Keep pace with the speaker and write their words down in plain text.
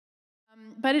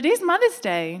But it is Mother's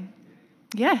Day.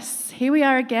 Yes, here we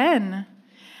are again.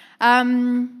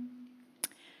 1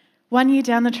 year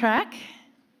down the track.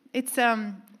 It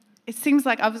seems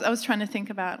like I was trying to think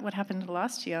about what happened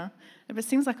last year. It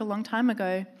seems like a long time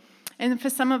ago. And for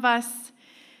some of us,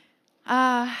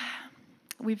 our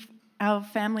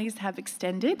families have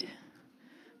extended.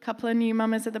 A couple of new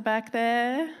mamas at the back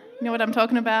there. You know what I'm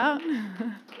talking about?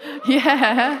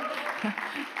 Yeah.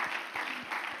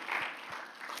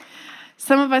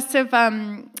 Some of us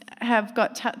have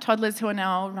got toddlers who are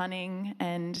now running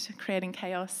and creating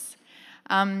chaos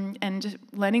and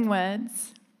learning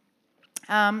words.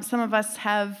 Some of us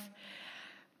have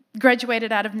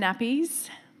graduated out of nappies,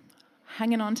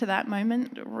 hanging on to that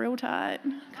moment real tight.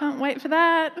 Can't wait for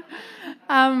that.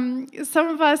 Some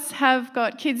of us have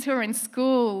got kids who are in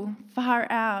school, far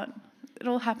out. It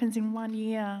all happens in 1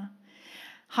 year.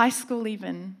 High school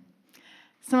even.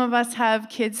 Some of us have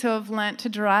kids who have learnt to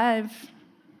drive.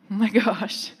 Oh my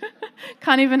gosh.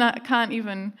 Can't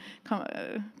even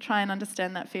try and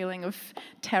understand that feeling of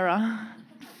terror,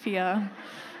 fear,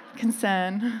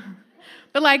 concern.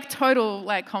 But total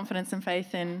confidence and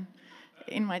faith in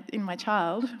my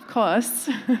child, of course.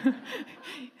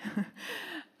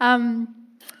 And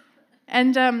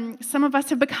some of us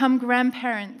have become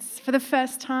grandparents for the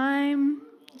first time.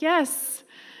 Yes.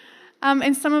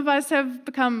 And some of us have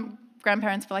become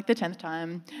grandparents for the 10th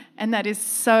time. And that is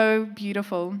so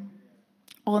beautiful,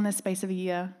 all in the space of a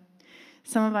year.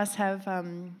 Some of us have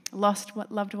lost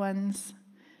loved ones,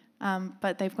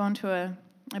 but they've gone to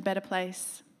a better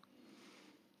place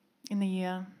in the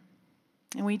year.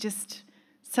 And we just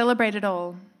celebrate it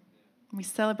all. We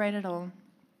celebrate it all.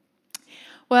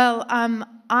 Well,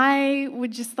 I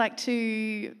would just like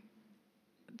to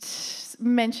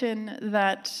mention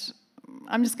that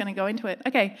I'm just going to go into it.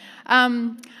 Okay.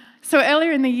 So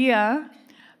earlier in the year,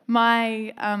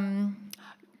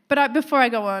 before I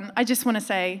go on, I just want to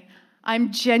say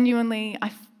I'm genuinely,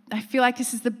 I feel like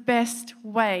this is the best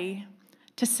way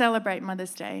to celebrate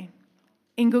Mother's Day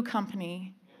in good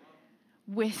company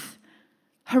with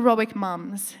heroic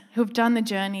mums who have done the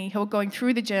journey, who are going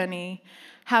through the journey.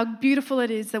 How beautiful it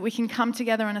is that we can come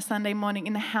together on a Sunday morning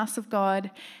in the house of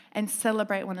God and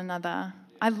celebrate one another.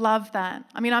 I love that.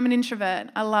 I mean, I'm an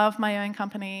introvert. I love my own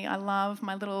company. I love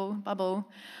my little bubble.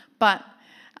 But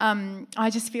I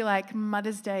just feel like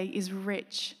Mother's Day is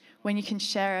rich when you can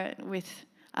share it with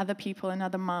other people and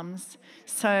other mums.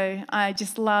 So I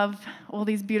just love all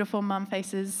these beautiful mum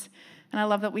faces. And I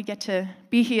love that we get to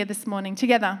be here this morning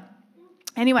together.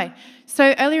 Anyway,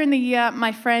 so earlier in the year,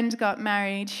 my friend got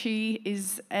married. She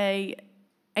is an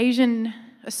Asian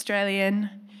Australian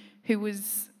who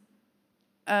was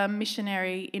a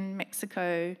missionary in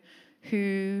Mexico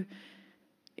who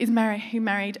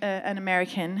married an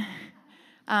American.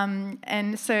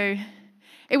 And so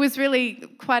it was really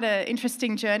quite an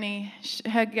interesting journey,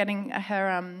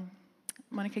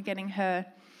 Monica getting her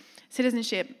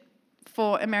citizenship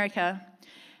for America,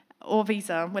 or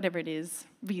visa, whatever it is.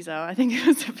 Visa, I think it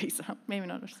was a visa, maybe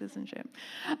not a citizenship.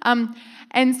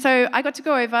 And so I got to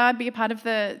go over, be a part of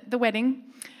the wedding,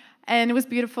 and it was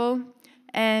beautiful.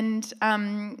 And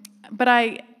but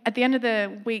at the end of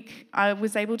the week, I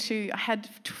had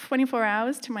 24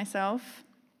 hours to myself,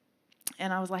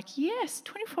 and I was like, yes,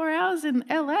 24 hours in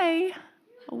LA,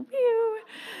 woo.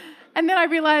 And then I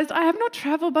realized I have not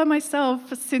traveled by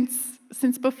myself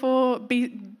since before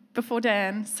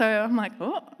Dan, so I'm like,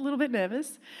 a little bit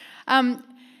nervous.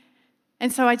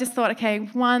 And so I just thought, okay,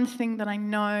 one thing that I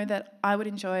know that I would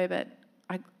enjoy, but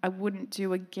I wouldn't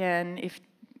do again if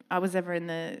I was ever in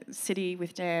the city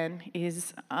with Dan,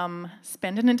 is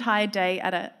spend an entire day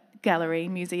at a gallery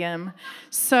museum.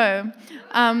 So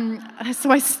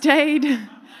I stayed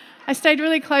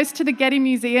really close to the Getty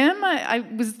Museum. I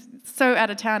was so out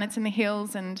of town. It's in the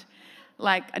hills, and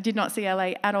I did not see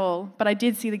LA at all, but I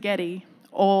did see the Getty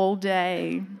all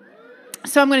day.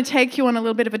 So I'm going to take you on a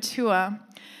little bit of a tour.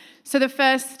 So the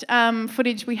first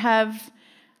footage we have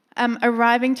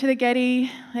arriving to the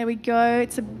Getty. There we go.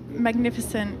 It's a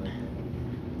magnificent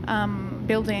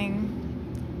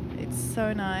building. It's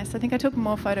so nice. I think I took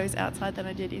more photos outside than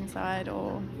I did inside.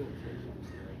 Or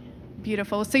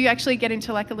beautiful. So you actually get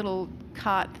into a little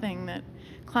cart thing that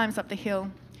climbs up the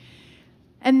hill.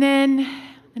 And then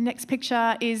the next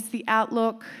picture is the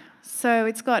outlook. So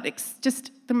it's got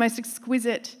just the most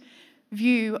exquisite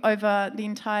view over the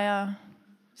entire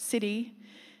city.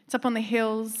 It's up on the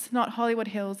hills, not Hollywood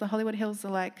Hills. The Hollywood Hills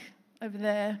are over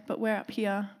there, but we're up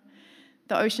here.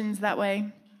 The ocean's that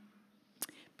way.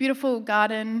 Beautiful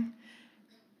garden.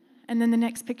 And then the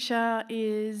next picture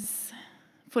is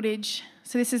footage.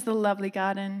 So this is the lovely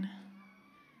garden.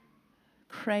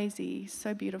 Crazy,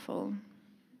 so beautiful.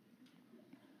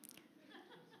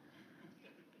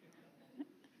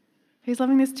 Who's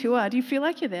loving this tour? Do you feel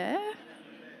like you're there?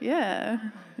 Yeah.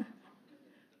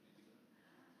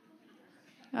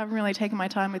 I'm really taking my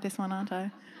time with this one, aren't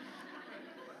I?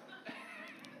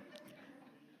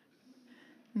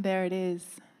 There it is.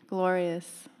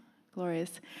 Glorious.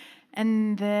 Glorious.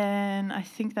 And then I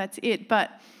think that's it. But,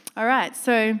 all right,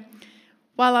 so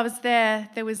while I was there,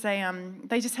 there was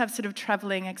they just have sort of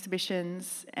travelling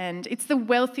exhibitions, and it's the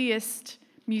wealthiest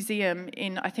museum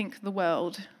in, I think, the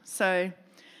world. So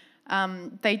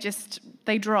they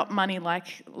drop money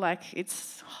like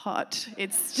it's hot.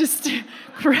 It's just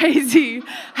crazy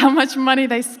how much money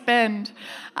they spend.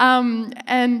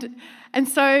 And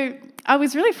so I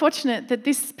was really fortunate that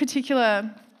this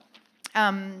particular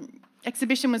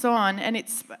exhibition was on, and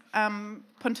it's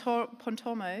Pontormo.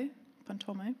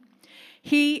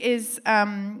 He is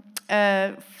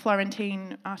a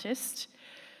Florentine artist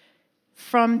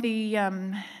from the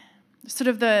sort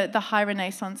of the High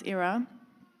Renaissance era.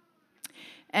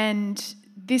 And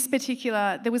this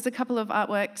particular, there was a couple of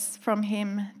artworks from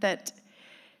him that,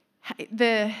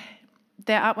 their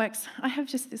artworks, I have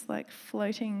just this like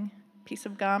floating piece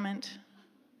of garment.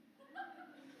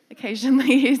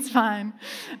 Occasionally it's fine.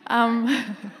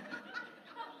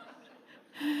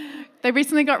 They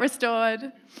recently got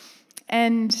restored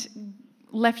and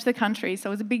left the country, so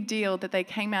it was a big deal that they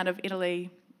came out of Italy.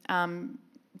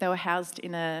 They were housed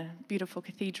in a beautiful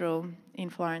cathedral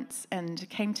in Florence and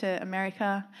came to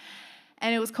America,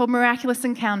 and it was called Miraculous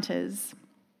Encounters.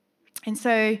 And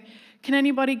so, can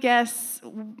anybody guess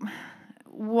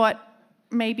what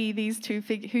maybe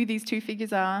who these two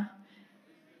figures are?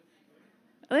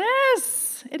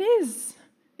 Yes, it is.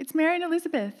 It's Mary and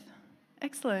Elizabeth.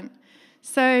 Excellent.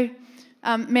 So,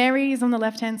 Mary is on the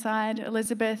left-hand side,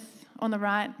 Elizabeth on the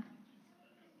right,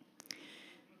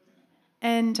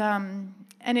 and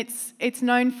it's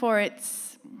known for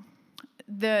its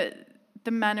the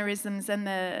mannerisms and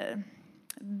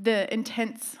the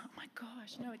intense. Oh my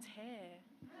gosh, no, it's hair.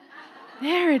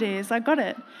 There it is. I got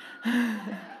it.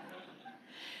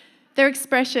 Their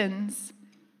expressions.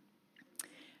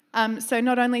 So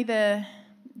not only the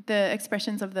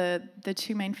expressions of the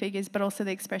two main figures, but also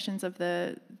the expressions of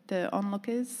the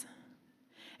onlookers.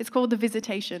 It's called the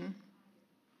Visitation.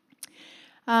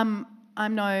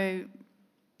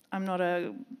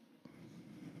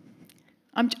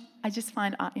 I just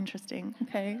find art interesting,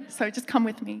 okay? So just come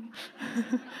with me.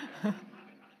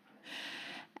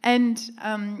 And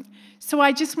so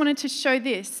I just wanted to show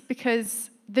this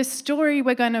because the story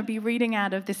we're going to be reading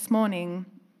out of this morning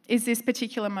is this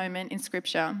particular moment in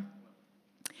Scripture.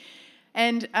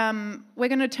 And we're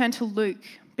going to turn to Luke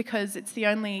because it's the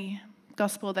only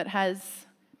gospel that has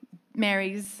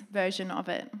Mary's version of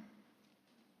it.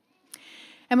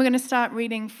 And we're going to start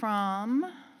reading from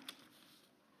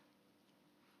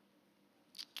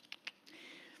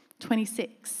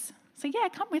 26. So yeah,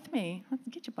 come with me. Let's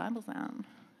get your Bibles out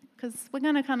because we're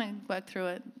going to kind of work through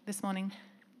it this morning.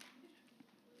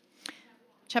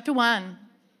 Chapter 1,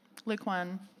 Luke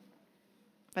 1,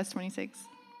 verse 26.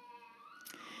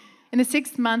 In the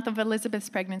 6th month of Elizabeth's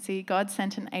pregnancy, God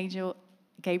sent an angel,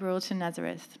 Gabriel, to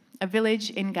Nazareth, a village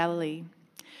in Galilee,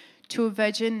 to a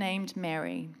virgin named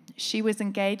Mary. She was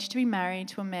engaged to be married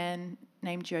to a man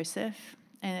named Joseph,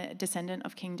 a descendant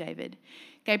of King David.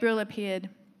 Gabriel appeared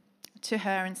to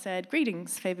her and said,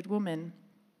 "Greetings, favored woman.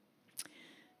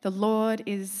 The Lord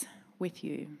is with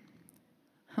you."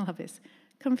 I love this.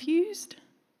 Confused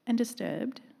and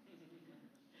disturbed,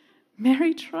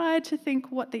 Mary tried to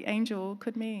think what the angel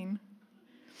could mean.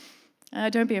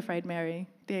 "Don't be afraid, Mary,"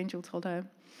 the angel told her,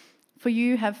 "for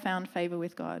you have found favor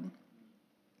with God.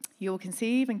 You will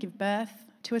conceive and give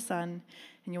birth to a son,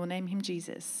 and you will name him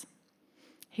Jesus.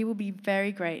 He will be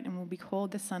very great and will be called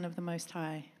the Son of the Most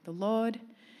High. The Lord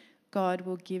God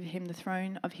will give him the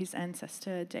throne of his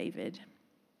ancestor David.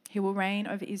 He will reign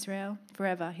over Israel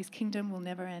forever. His kingdom will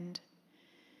never end."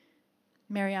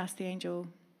 Mary asked the angel,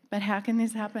 "But how can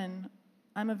this happen?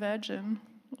 I'm a virgin."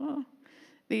 Oh.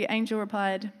 The angel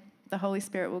replied, "The Holy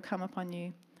Spirit will come upon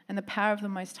you, and the power of the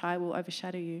Most High will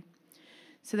overshadow you.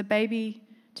 So the baby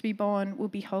to be born will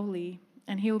be holy,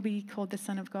 and he will be called the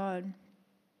Son of God.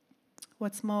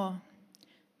 What's more,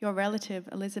 your relative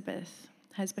Elizabeth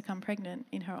has become pregnant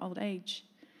in her old age."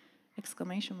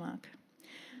 Exclamation mark.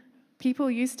 People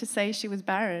used to say she was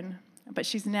barren, but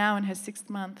she's now in her 6th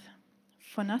month,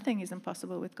 for nothing is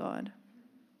impossible with God.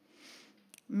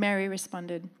 Mary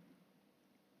responded,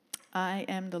 "I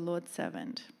am the Lord's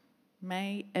servant.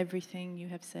 May everything you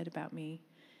have said about me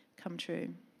come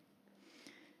true."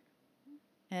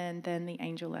 And then the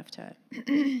angel left her.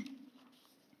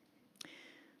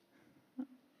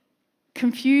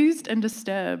 confused and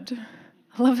disturbed.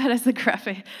 I love that as the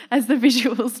graphic, as the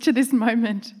visuals to this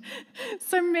moment.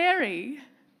 So Mary,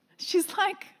 she's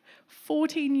like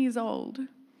 14 years old,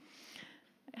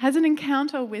 has an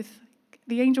encounter with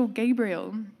the angel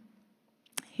Gabriel.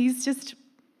 He's just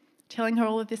telling her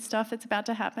all of this stuff that's about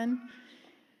to happen.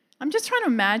 I'm just trying to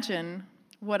imagine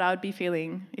what I would be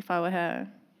feeling if I were her.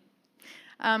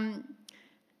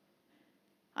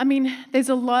 There's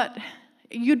a lot.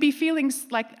 You'd be feeling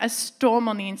like a storm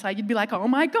on the inside. You'd be like, oh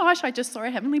my gosh, I just saw a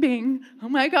heavenly being. Oh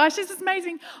my gosh, this is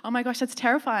amazing. Oh my gosh, that's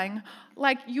terrifying.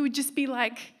 Like, you would just be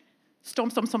like,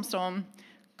 storm,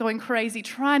 going crazy,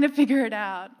 trying to figure it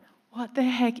out. What the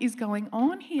heck is going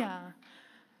on here?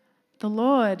 The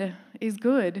Lord is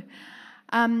good.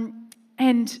 And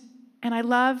I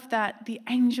love that the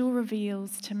angel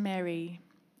reveals to Mary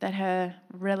that her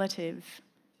relative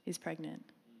is pregnant.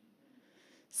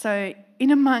 So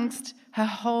in amongst her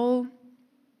whole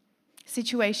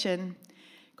situation,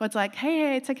 God's like,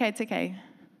 hey, it's okay.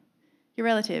 Your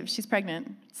relative, she's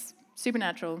pregnant. It's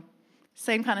supernatural.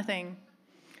 Same kind of thing.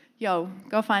 Yo,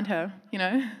 go find her,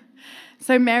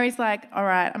 So Mary's like, all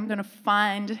right, I'm going to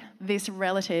find this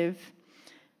relative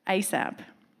ASAP.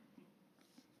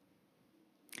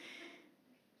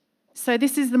 So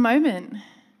this is the moment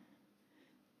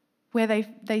where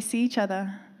they see each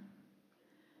other.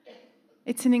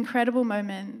 It's an incredible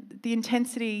moment. The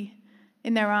intensity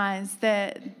in their eyes,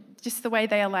 just the way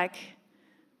they are like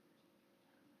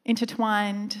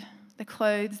intertwined, the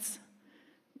clothes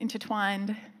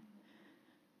intertwined.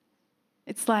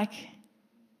 It's like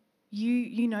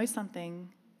you know something.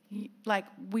 Like,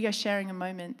 we are sharing a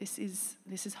moment. This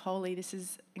is holy. This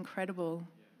is incredible.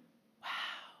 Wow.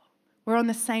 We're on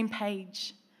the same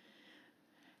page.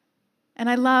 And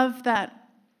I love that.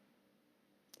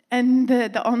 And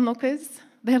the onlookers,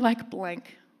 they're like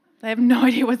blank. They have no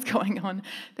idea what's going on.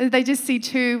 They just see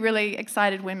two really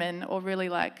excited women, or really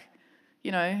like,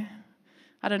 I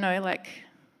don't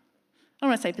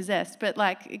want to say possessed, but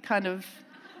like it kind of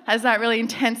has that really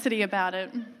intensity about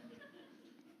it.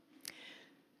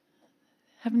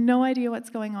 Have no idea what's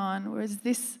going on, whereas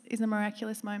this is a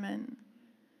miraculous moment.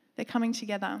 They're coming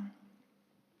together.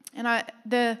 And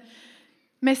the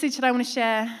message that I want to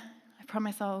share, I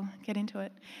promise I'll get into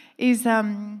it,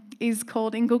 is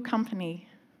called In Good Company.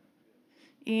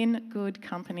 In good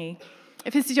company.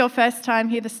 If this is your first time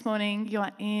here this morning, you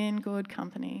are in good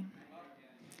company.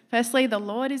 Firstly, the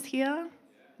Lord is here,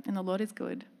 and the Lord is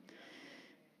good.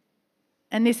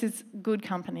 And this is good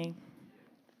company.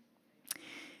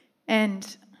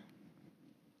 And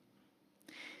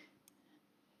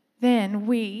then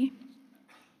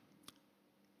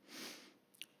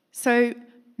so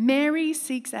Mary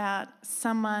seeks out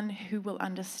someone who will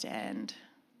understand,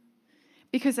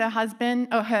 because her husband,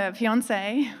 or her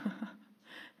fiancé,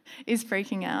 is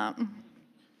freaking out.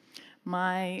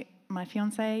 My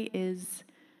fiancé is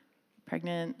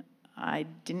pregnant. I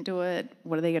didn't do it.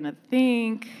 What are they going to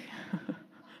think?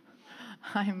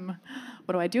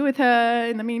 What do I do with her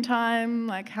in the meantime?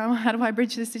 Like, how do I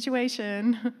bridge this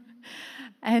situation?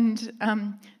 And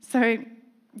so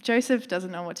Joseph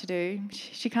doesn't know what to do.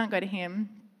 She can't go to him.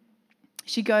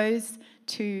 She goes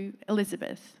to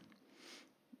Elizabeth.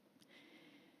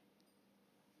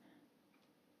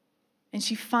 And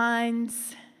she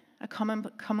finds a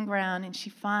common ground, and she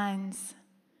finds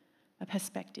a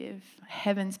perspective,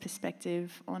 heaven's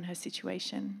perspective on her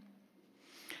situation.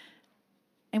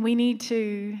 And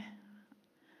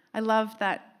I love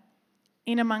that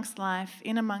in amongst life,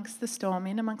 in amongst the storm,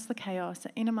 in amongst the chaos,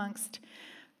 in amongst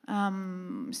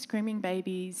screaming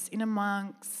babies, in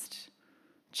amongst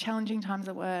challenging times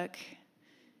at work,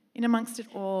 in amongst it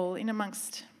all, in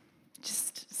amongst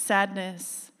just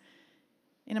sadness,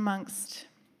 in amongst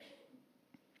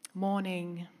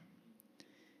mourning,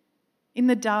 in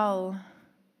the dull,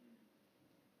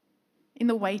 in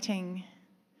the waiting,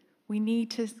 we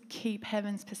need to keep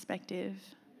heaven's perspective.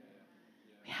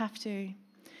 We have to.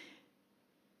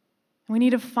 We need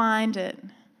to find it.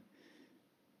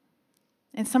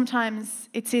 And sometimes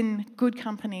it's in good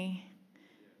company.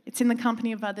 It's in the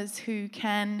company of others who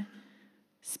can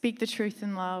speak the truth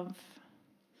in love,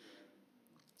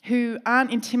 who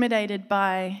aren't intimidated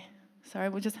by,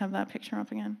 we'll just have that picture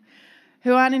up again,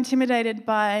 who aren't intimidated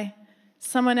by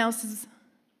someone else's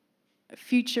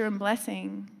future and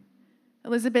blessing.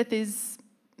 Elizabeth is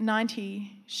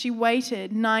 90. She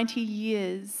waited 90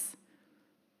 years,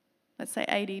 let's say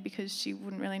 80, because she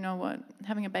wouldn't really know what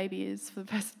having a baby is for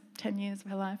the first 10 years of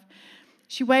her life.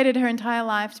 She waited her entire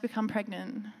life to become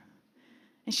pregnant.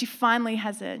 And she finally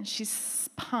has it, and she's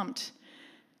pumped.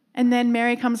 And then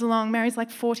Mary comes along. Mary's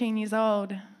like 14 years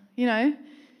old,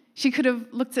 She could have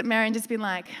looked at Mary and just been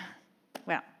like,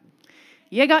 well,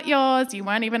 you got yours, you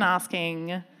weren't even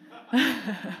asking.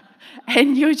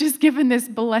 And you're just given this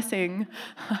blessing.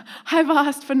 I've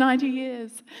asked for 90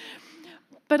 years.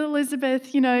 But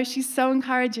Elizabeth, she's so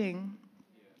encouraging.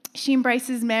 She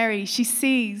embraces Mary. She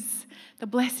sees the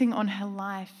blessing on her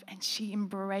life and she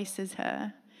embraces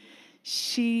her.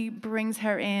 She brings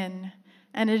her in.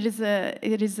 And it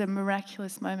is a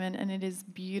miraculous moment and it is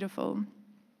beautiful.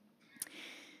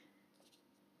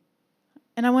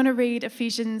 And I want to read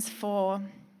Ephesians 4.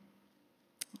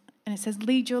 And it says,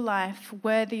 lead your life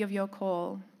worthy of your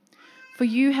call, for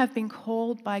you have been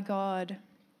called by God.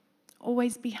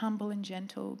 Always be humble and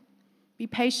gentle. Be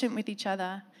patient with each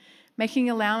other, making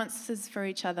allowances for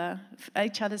each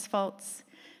other's faults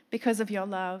because of your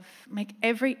love. Make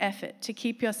every effort to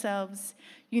keep yourselves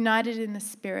united in the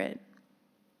Spirit,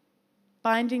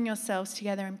 binding yourselves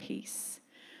together in peace.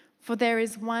 For there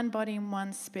is one body and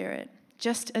one Spirit,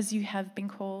 just as you have been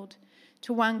called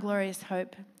to one glorious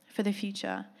hope for the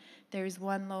future. There is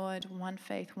one Lord, one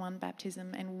faith, one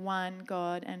baptism, and one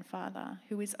God and Father,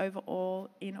 who is over all,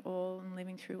 in all, and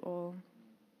living through all.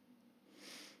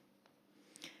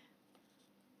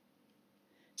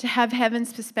 To have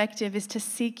heaven's perspective is to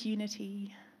seek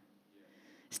unity,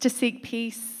 is to seek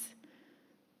peace,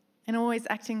 and always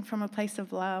acting from a place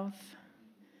of love,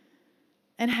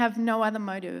 and have no other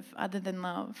motive other than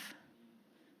love.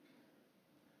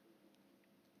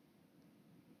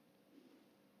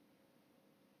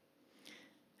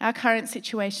 Our current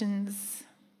situations,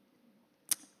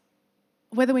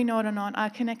 whether we know it or not,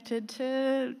 are connected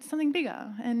to something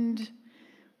bigger, and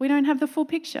we don't have the full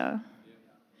picture.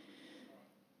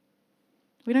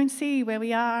 We don't see where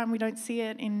we are, and we don't see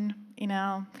it in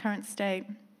our current state.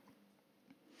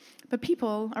 But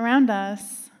people around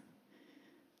us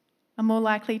are more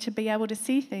likely to be able to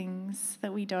see things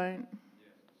that we don't.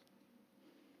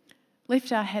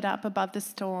 Lift our head up above the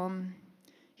storm.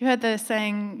 You heard the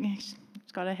saying,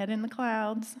 it's got a head in the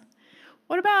clouds.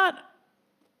 What about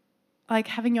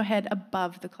having your head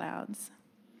above the clouds?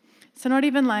 So not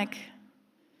even not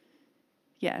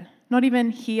even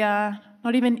here,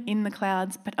 not even in the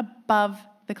clouds, but above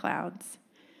the clouds,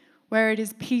 where it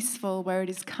is peaceful, where it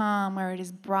is calm, where it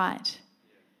is bright,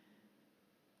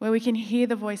 where we can hear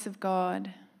the voice of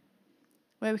God,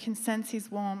 where we can sense His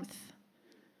warmth,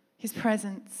 His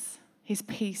presence, His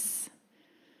peace.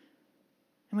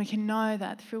 And we can know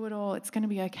that through it all, it's going to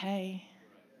be okay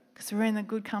because we're in the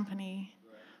good company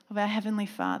of our Heavenly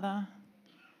Father.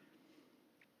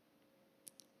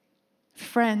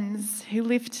 Friends who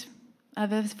lift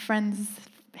other friends'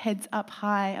 heads up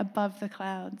high above the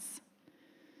clouds.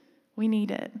 We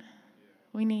need it.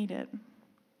 We need it.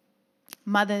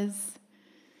 Mothers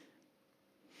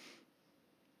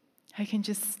who can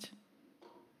just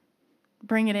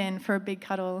bring it in for a big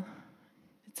cuddle.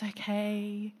 It's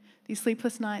okay. These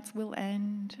sleepless nights will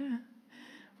end.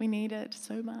 We need it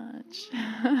so much.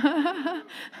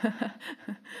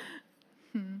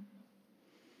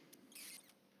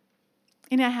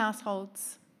 In our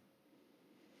households,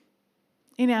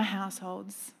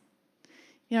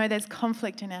 there's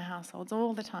conflict in our households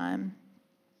all the time.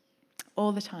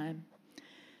 All the time.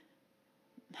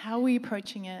 How are we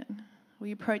approaching it? Are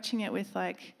we approaching it with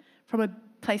from a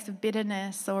place of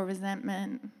bitterness or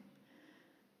resentment?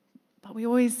 But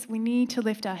we need to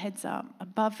lift our heads up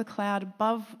above the cloud,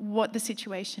 above what the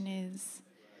situation is.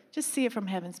 Just see it from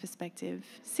heaven's perspective.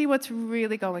 See what's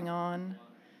really going on.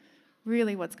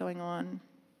 Really what's going on.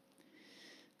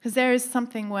 Because there is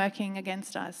something working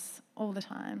against us all the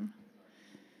time.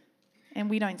 And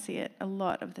we don't see it a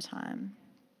lot of the time.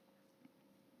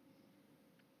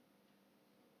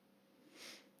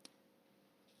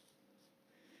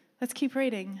 Let's keep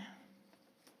reading.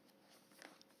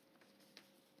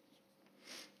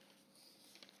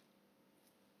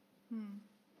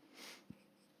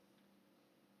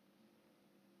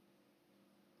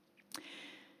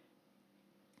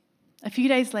 A few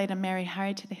days later, Mary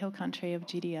hurried to the hill country of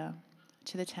Judea,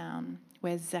 to the town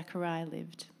where Zechariah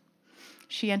lived.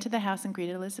 She entered the house and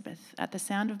greeted Elizabeth. At the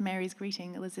sound of Mary's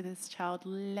greeting, Elizabeth's child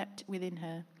leapt within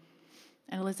her,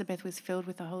 and Elizabeth was filled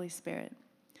with the Holy Spirit.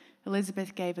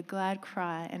 Elizabeth gave a glad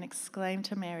cry and exclaimed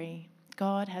to Mary,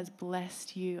 "God has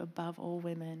blessed you above all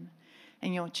women,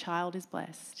 and your child is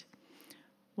blessed.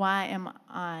 Why am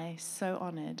I so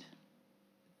honored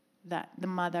that the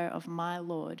mother of my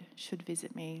Lord should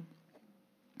visit me?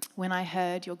 When I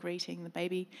heard your greeting, the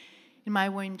baby in my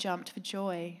womb jumped for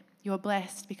joy. You are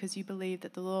blessed because you believed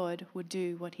that the Lord would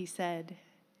do what he said."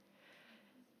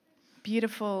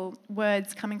 Beautiful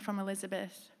words coming from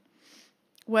Elizabeth.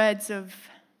 Words of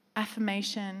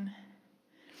affirmation.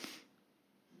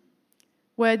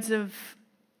 words of,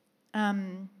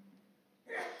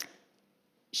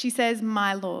 she says,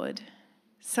 my Lord.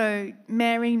 So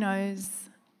Mary knows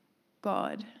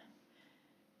God,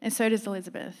 and so does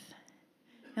Elizabeth.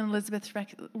 And Elizabeth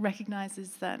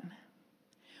recognizes that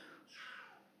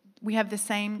we have the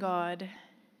same God,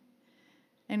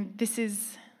 and this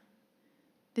is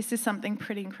something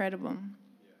pretty incredible.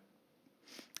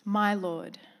 My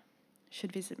Lord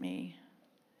should visit me.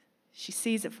 She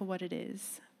sees it for what it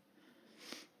is.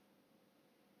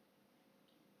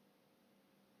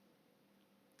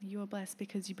 You are blessed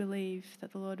because you believe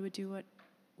that the Lord would do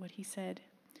what he said.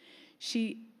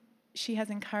 She has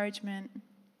encouragement.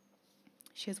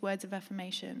 She has words of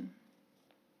affirmation.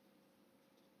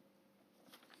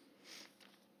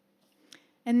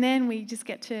 And then we just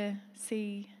get to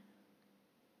see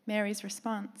Mary's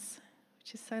response,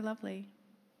 which is so lovely.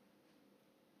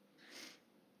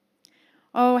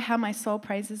 Oh, how my soul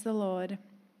praises the Lord,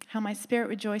 how my spirit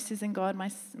rejoices in God,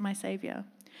 my Saviour.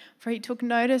 For he took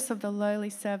notice of the lowly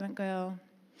servant girl.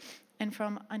 And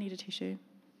I need a tissue.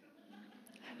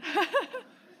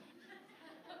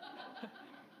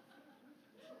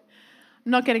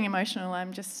 I'm not getting emotional,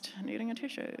 I'm just needing a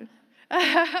tissue.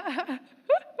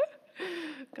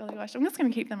 Golly gosh, I'm just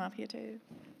going to keep them up here too.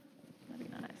 That'd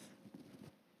be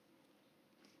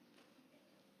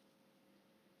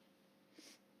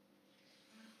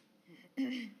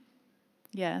nice.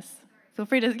 Yes. Feel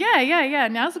free to, yeah,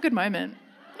 now's a good moment.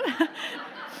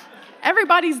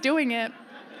 Everybody's doing it.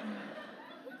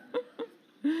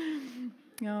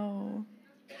 Oh.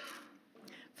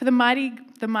 For the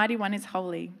mighty one is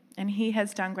holy, and he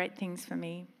has done great things for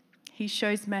me. He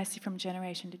shows mercy from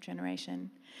generation to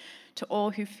generation to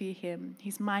all who fear him.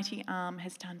 His mighty arm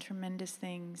has done tremendous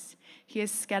things. He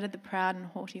has scattered the proud and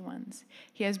haughty ones.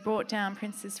 He has brought down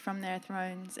princes from their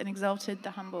thrones and exalted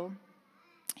the humble.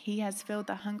 He has filled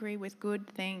the hungry with good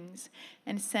things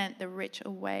and sent the rich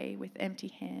away with empty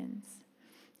hands.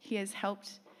 He has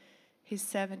helped his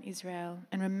servant Israel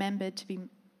and remembered to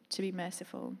be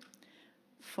merciful,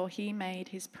 for he made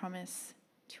his promise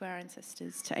to our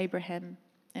ancestors, to Abraham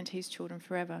and to his children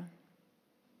forever.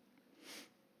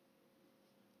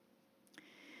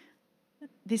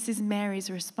 This is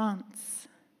Mary's response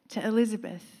to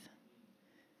Elizabeth.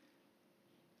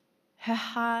 Her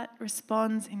heart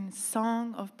responds in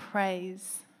song of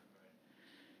praise.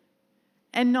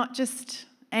 And not just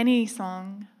any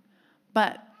song,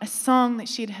 but a song that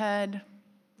she'd heard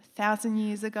 1,000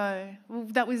 years ago. Well,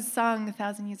 that was sung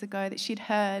 1,000 years ago, that she'd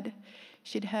heard.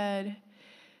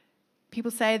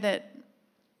 People say that,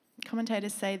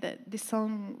 commentators say that this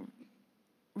song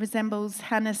resembles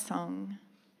Hannah's song.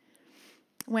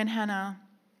 When Hannah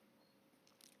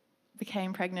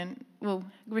became pregnant,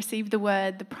 received the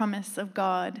word, the promise of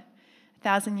God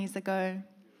 1,000 years ago.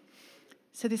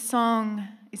 So this song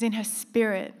is in her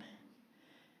spirit,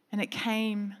 and it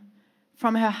came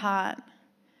from her heart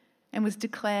and was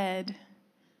declared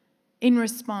in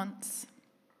response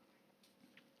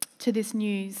to this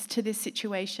news, to this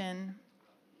situation.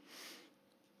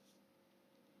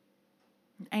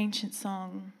 An ancient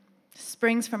song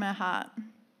springs from her heart.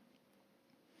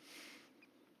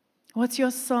 What's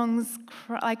your song's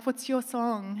what's your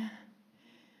song?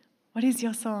 What is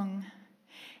your song?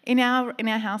 In our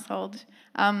household,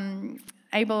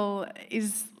 Abel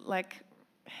is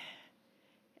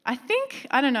I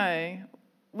don't know,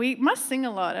 we must sing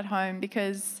a lot at home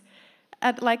because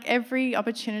at every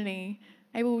opportunity,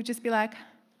 Abel will just be like,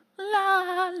 la,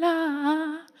 la,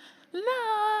 la, la,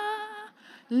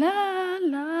 la,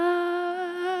 la.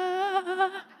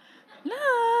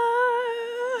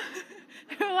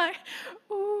 We're like,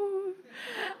 ooh.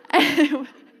 And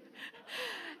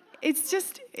it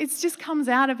just comes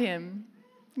out of him.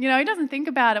 You know, he doesn't think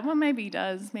about it. Well, maybe he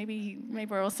does. Maybe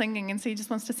we're all singing and so he just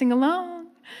wants to sing along.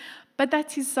 But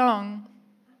that's his song.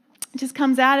 It just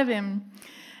comes out of him.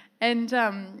 And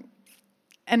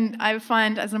I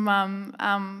find as a mum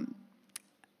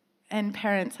and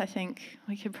parents, I think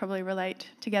we could probably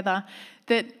relate together,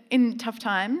 that in tough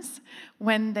times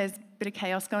when there's a bit of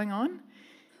chaos going on,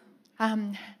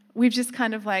 we've just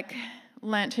kind of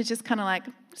learnt to just kind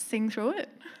of sing through it.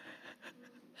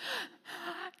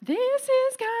 This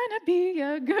is gonna be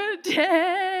a good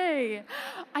day.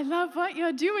 I love what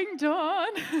you're doing, Dawn.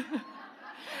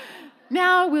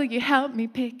 Now will you help me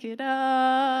pick it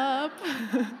up?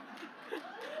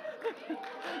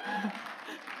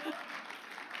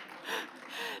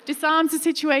 Disarms the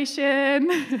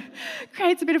situation,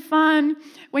 creates a bit of fun.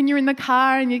 When you're in the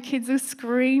car and your kids are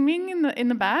screaming in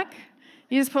the back,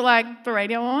 you just put the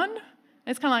radio on.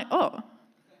 It's kind of oh,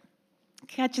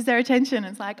 catches their attention.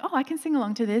 It's like, oh, I can sing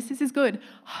along to this. This is good.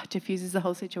 Oh, diffuses the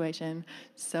whole situation.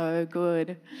 So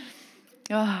good.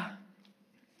 Oh.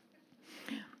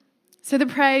 So the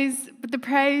praise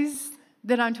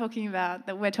that I'm talking about,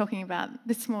 that we're talking about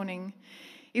this morning,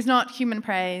 is not human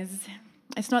praise.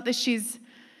 It's not that she's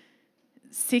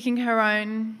seeking her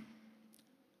own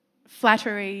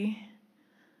flattery.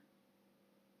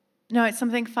 No, it's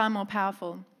something far more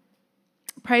powerful.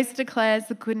 Praise declares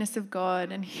the goodness of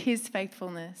God and his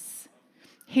faithfulness,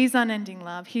 his unending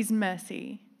love, his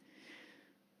mercy.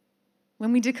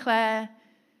 When we declare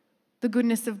the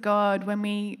goodness of God, when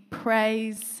we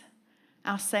praise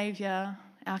our Saviour,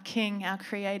 our King, our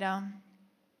Creator,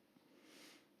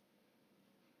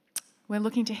 we're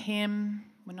looking to him.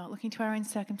 We're not looking to our own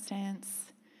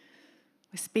circumstance.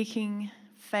 We're speaking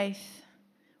faith.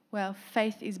 Well,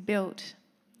 faith is built.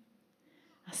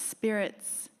 Our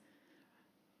spirits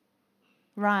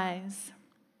rise.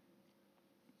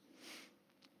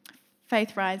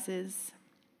 Faith rises,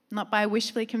 not by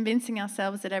wishfully convincing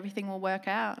ourselves that everything will work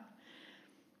out,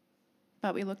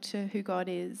 but we look to who God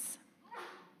is.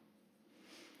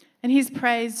 And his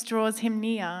praise draws him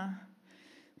near.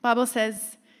 The Bible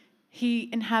says he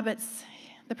inhabits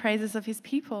the praises of his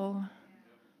people.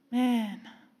 Man,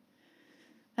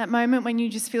 that moment when you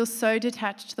just feel so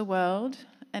detached to the world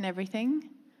and everything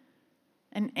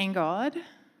and God,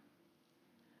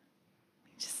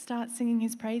 just start singing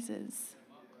his praises.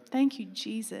 Thank you,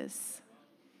 Jesus.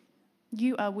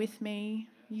 You are with me.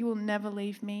 You will never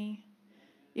leave me.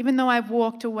 Even though I've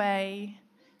walked away,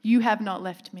 you have not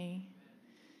left me.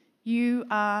 You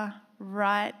are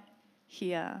right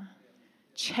here,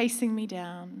 chasing me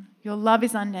down. Your love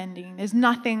is unending. There's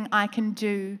nothing I can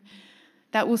do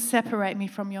that will separate me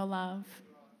from your love.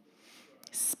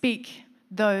 Speak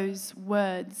those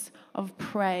words of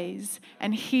praise,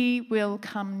 and he will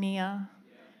come near.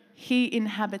 He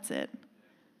inhabits it.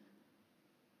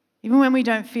 Even when we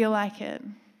don't feel like it.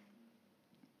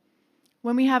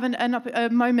 When we have a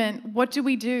moment, what do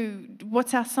we do?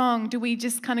 What's our song? Do we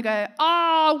just kind of go,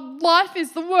 oh, life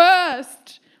is the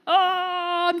worst.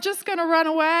 Oh, I'm just going to run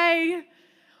away.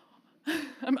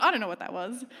 I don't know what that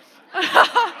was.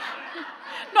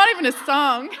 Not even a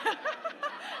song.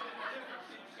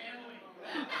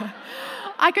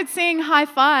 I could sing High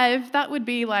Five. That would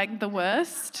be like the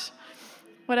worst.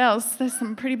 What else? There's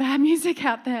some pretty bad music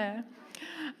out there.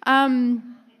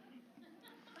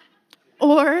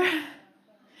 Or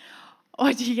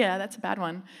yeah, that's a bad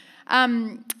one.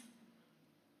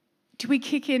 Do we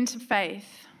kick into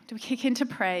faith? Do we kick into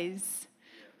praise?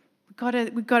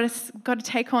 We've got to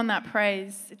take on that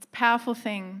praise. It's a powerful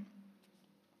thing.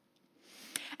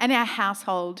 And our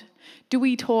household, do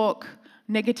we talk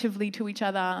negatively to each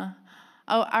other?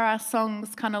 Are our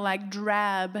songs kind of like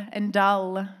drab and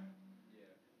dull?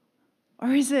 Or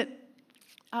is it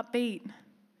upbeat?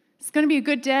 It's going to be a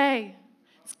good day.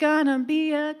 It's going to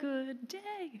be a good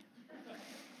day.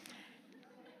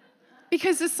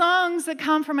 Because the songs that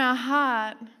come from our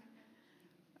heart,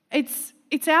 it's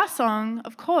our song,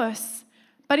 of course.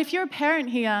 But if you're a parent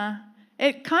here,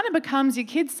 it kind of becomes your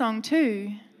kid's song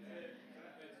too.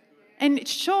 And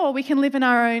sure, we can live in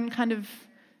our own kind of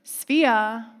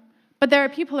sphere, but there are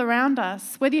people around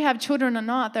us. Whether you have children or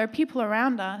not, there are people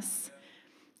around us.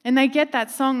 And they get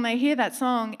that song, they hear that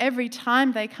song every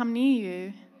time they come near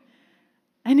you.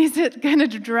 And is it going to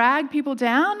drag people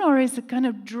down, or is it going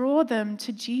to draw them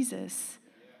to Jesus?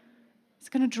 It's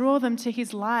going to draw them to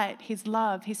his light, his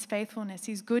love, his faithfulness,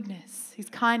 his goodness,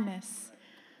 his kindness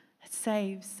that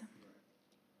saves.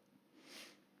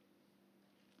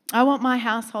 I want my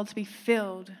household to be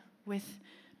filled with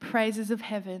praises of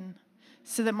heaven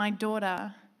so that my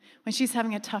daughter, when she's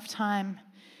having a tough time,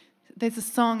 there's a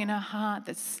song in her heart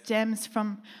that stems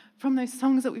from those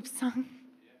songs that we've sung.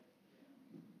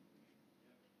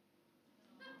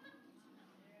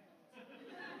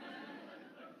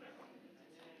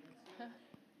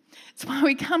 It's why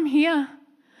we come here.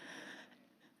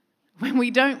 When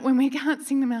we can't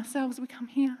sing them ourselves, we come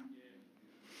here.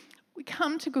 We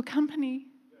come to good company.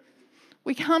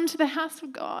 We come to the house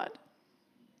of God.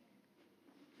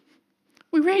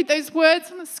 We read those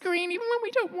words on the screen even when we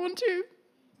don't want to.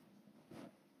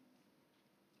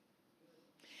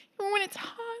 Even when it's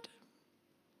hard.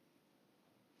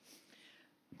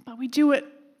 But we do it.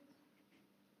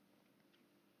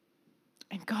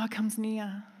 And God comes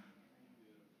near.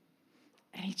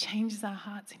 And he changes our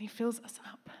hearts and he fills us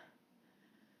up.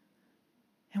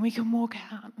 And we can walk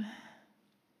out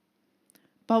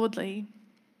boldly.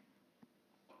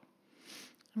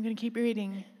 I'm going to keep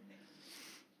reading.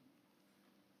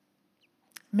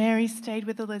 Mary stayed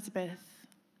with Elizabeth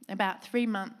about 3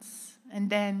 months and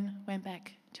then went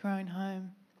back to her own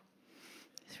home.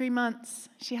 3 months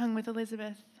she hung with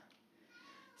Elizabeth.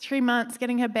 3 months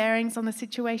getting her bearings on the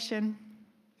situation.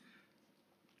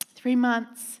 3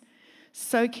 months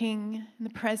soaking in the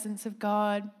presence of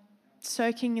God,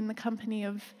 soaking in the company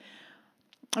of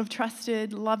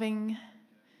trusted, loving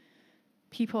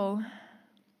people.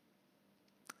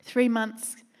 3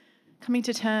 months coming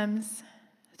to terms.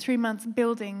 3 months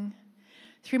building.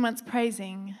 3 months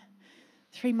praising.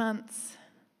 3 months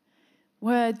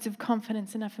words of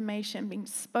confidence and affirmation being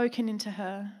spoken into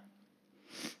her.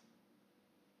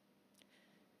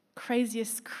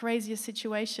 Craziest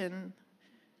situation.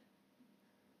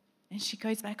 And she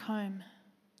goes back home.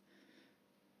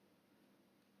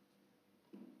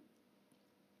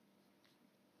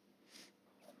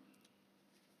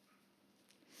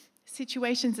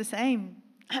 Situation's the same.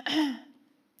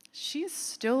 She's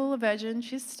still a virgin.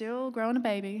 She's still growing a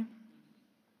baby.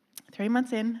 3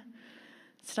 months in,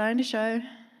 starting to show.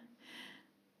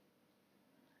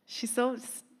 It's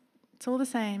all the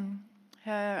same.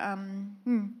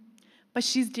 But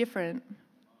she's different.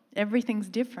 Everything's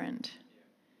different.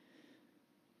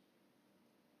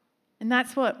 And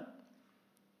that's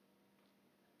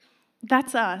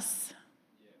us,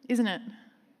 isn't it?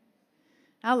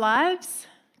 Our lives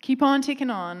keep on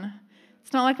ticking on.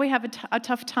 It's not like we have a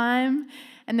tough time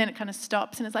and then it kind of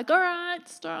stops and it's like, all right,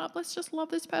 stop. Let's just love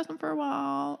this person for a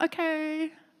while.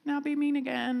 Okay, now be mean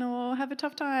again or have a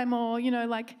tough time or,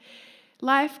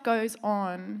 life goes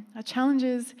on. Our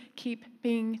challenges keep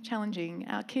being challenging.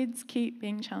 Our kids keep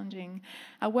being challenging.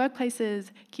 Our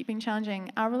workplaces keep being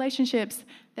challenging. Our relationships,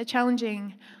 they're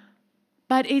challenging.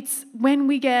 But it's when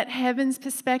we get heaven's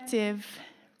perspective,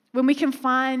 when we can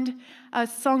find a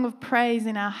song of praise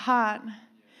in our heart,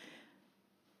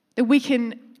 that we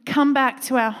can come back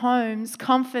to our homes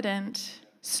confident,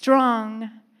 strong,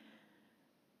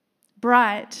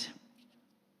 bright.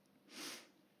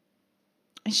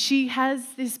 And she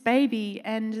has this baby,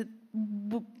 and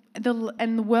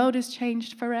the world has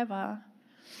changed forever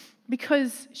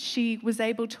because she was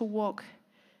able to walk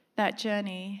that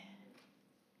journey.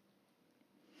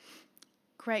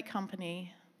 Great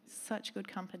company, such good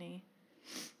company.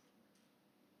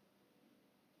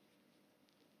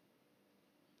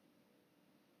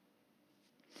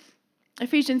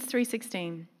 Ephesians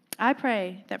 3:16. I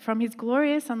pray that from his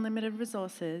glorious unlimited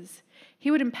resources,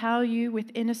 he would empower you with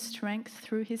inner strength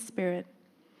through his Spirit.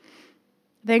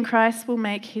 Then Christ will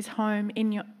make his home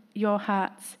in your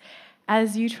hearts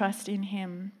as you trust in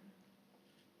him.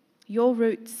 Your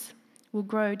roots will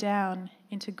grow down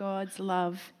into God's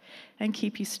love and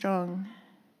keep you strong.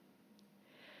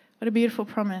 What a beautiful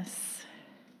promise.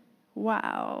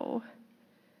 Wow.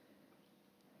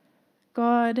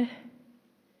 God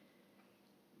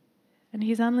and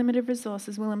his unlimited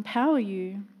resources will empower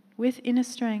you with inner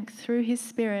strength through his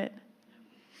Spirit.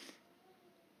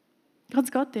 God's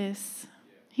got this.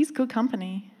 He's good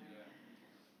company.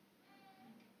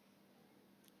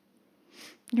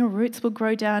 Your roots will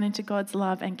grow down into God's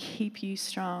love and keep you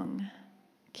strong.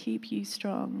 Keep you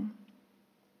strong.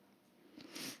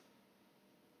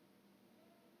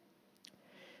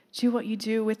 Do what you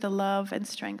do with the love and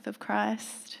strength of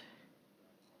Christ.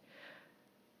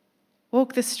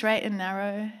 Walk the straight and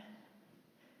narrow.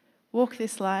 Walk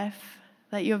this life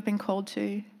that you have been called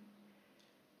to.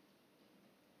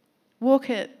 Walk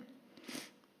it.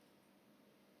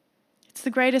 It's the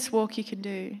greatest walk you can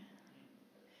do.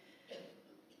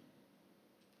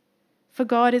 For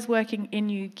God is working in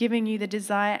you, giving you the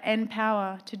desire and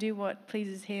power to do what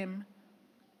pleases him.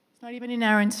 It's not even in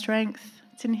our own strength.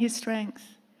 It's in his strength.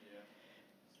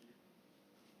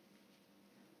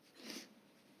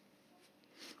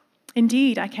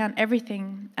 Indeed, I count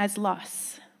everything as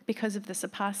loss because of the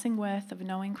surpassing worth of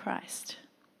knowing Christ,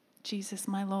 Jesus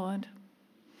my Lord.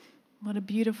 What a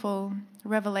beautiful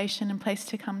revelation and place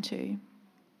to come to.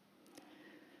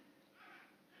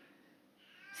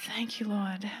 Thank you,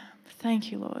 Lord.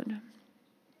 Thank you, Lord.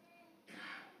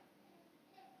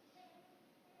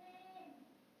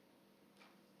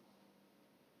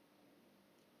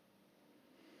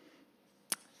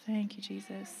 Thank you,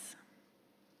 Jesus.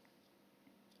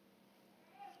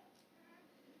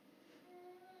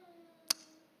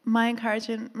 My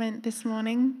encouragement this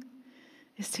morning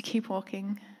is to keep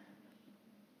walking.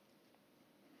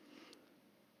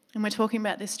 And we're talking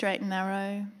about this straight and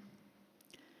narrow.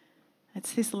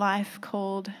 It's this life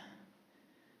called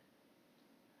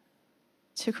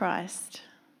to Christ,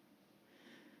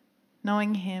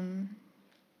 knowing him.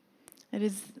 It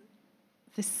is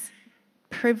this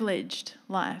privileged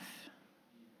life.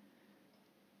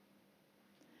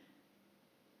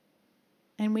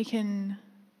 And we can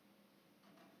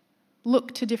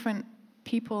look to different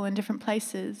people and different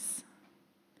places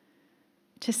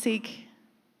to seek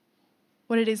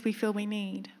what it is we feel we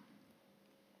need.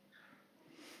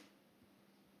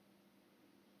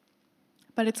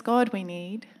 But it's God we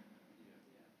need.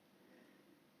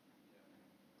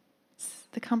 It's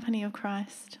the company of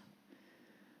Christ.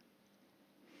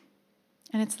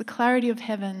 And it's the clarity of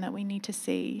heaven that we need to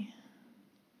see.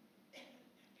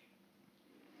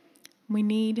 We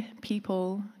need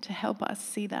people to help us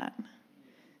see that.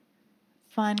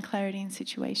 Find clarity in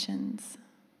situations.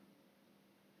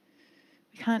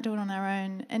 We can't do it on our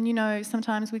own. And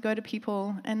sometimes we go to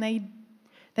people and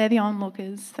they're the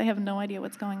onlookers. They have no idea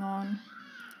what's going on.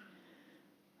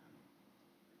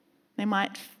 They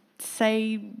might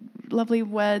say lovely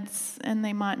words and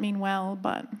they might mean well,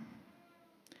 but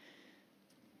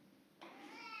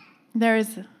there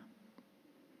is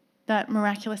that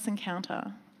miraculous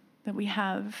encounter that we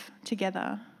have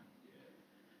together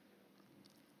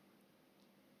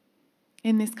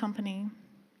in this company.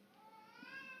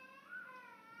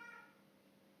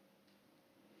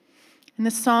 And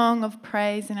the song of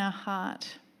praise in our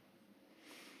heart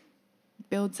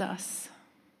builds us.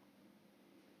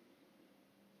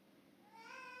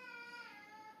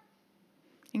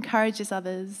 Encourages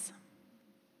others.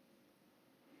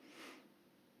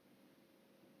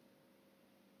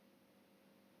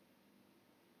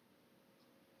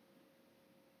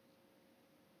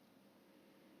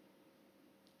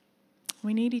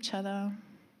 We need each other.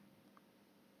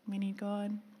 We need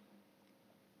God.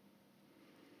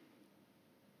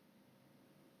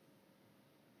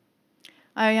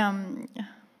 I'm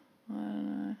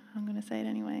going to say it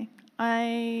anyway.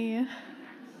 I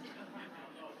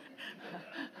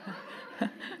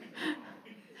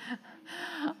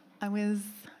was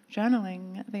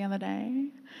journaling the other day,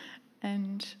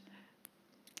 and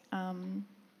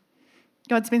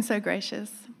God's been so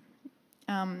gracious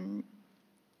and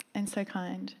so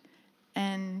kind,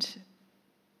 and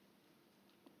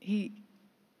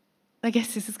I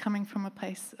guess this is coming from a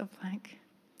place of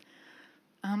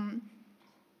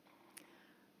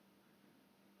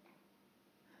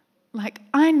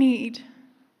I need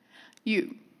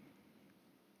you.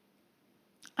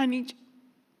 I need you.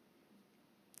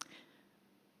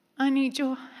 I need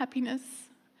your happiness,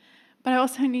 but I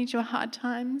also need your hard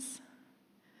times,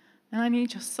 and I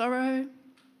need your sorrow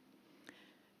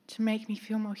to make me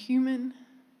feel more human,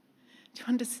 to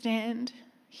understand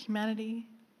humanity.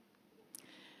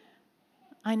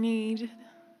 I need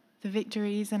the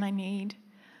victories and I need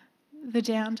the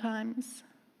down times,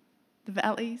 the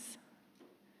valleys.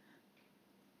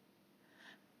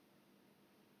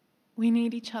 We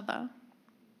need each other.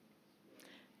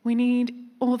 We need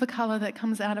all the colour that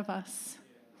comes out of us,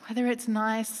 whether it's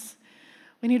nice.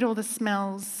 We need all the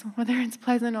smells, whether it's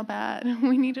pleasant or bad.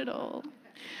 We need it all.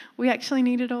 We actually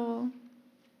need it all.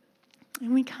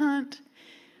 And we can't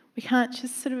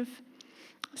just sort of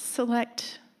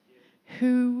select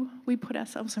who we put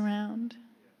ourselves around,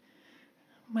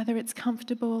 whether it's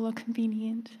comfortable or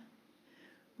convenient.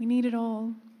 We need it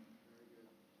all.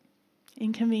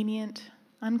 Inconvenient,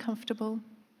 uncomfortable.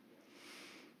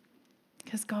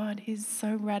 Because God is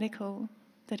so radical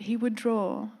that he would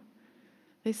draw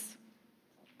this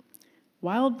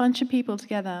wild bunch of people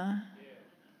together.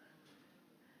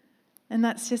 And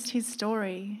that's just his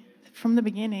story from the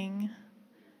beginning.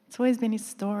 It's always been his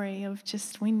story of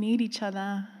just we need each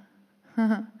other.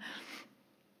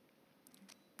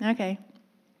 Okay.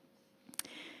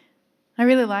 I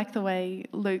really like the way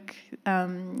Luke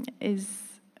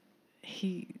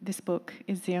this book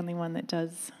is the only one that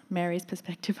does Mary's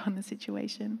perspective on the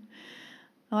situation.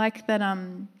 I like that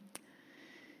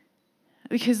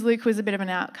because Luke was a bit of an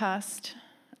outcast.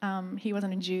 He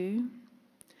wasn't a Jew.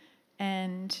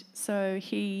 And so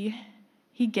he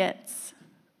gets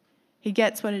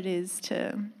what it is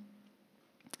to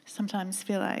sometimes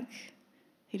feel like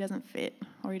he doesn't fit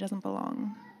or he doesn't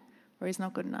belong or he's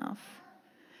not good enough.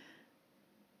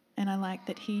 And I like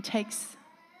that he takes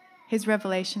his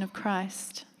revelation of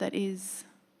Christ that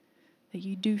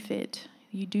you do fit,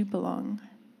 you do belong,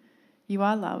 you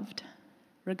are loved,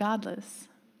 regardless.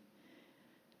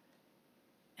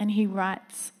 And he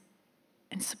writes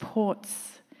and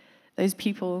supports those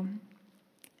people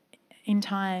in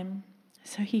time.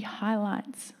 So he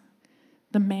highlights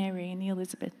the Mary and the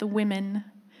Elizabeth, the women,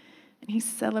 and he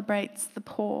celebrates the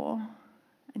poor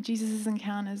and Jesus'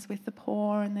 encounters with the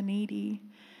poor and the needy.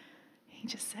 He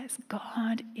just says,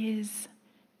 God is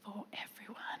for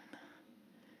everyone.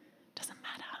 Doesn't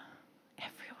matter.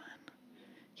 Everyone.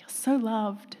 You're so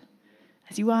loved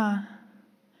as you are.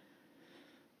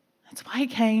 That's why he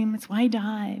came. That's why he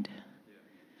died.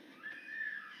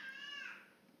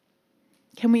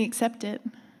 Can we accept it?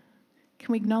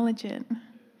 Can we acknowledge it?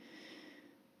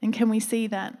 And can we see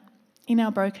that in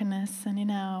our brokenness and in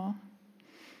our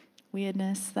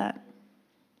weirdness that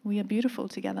we are beautiful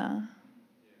together?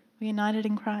 We're united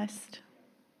in Christ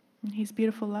and his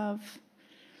beautiful love.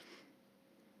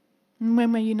 And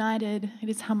when we're united, it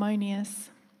is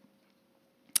harmonious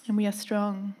and we are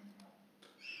strong.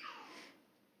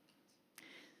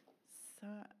 So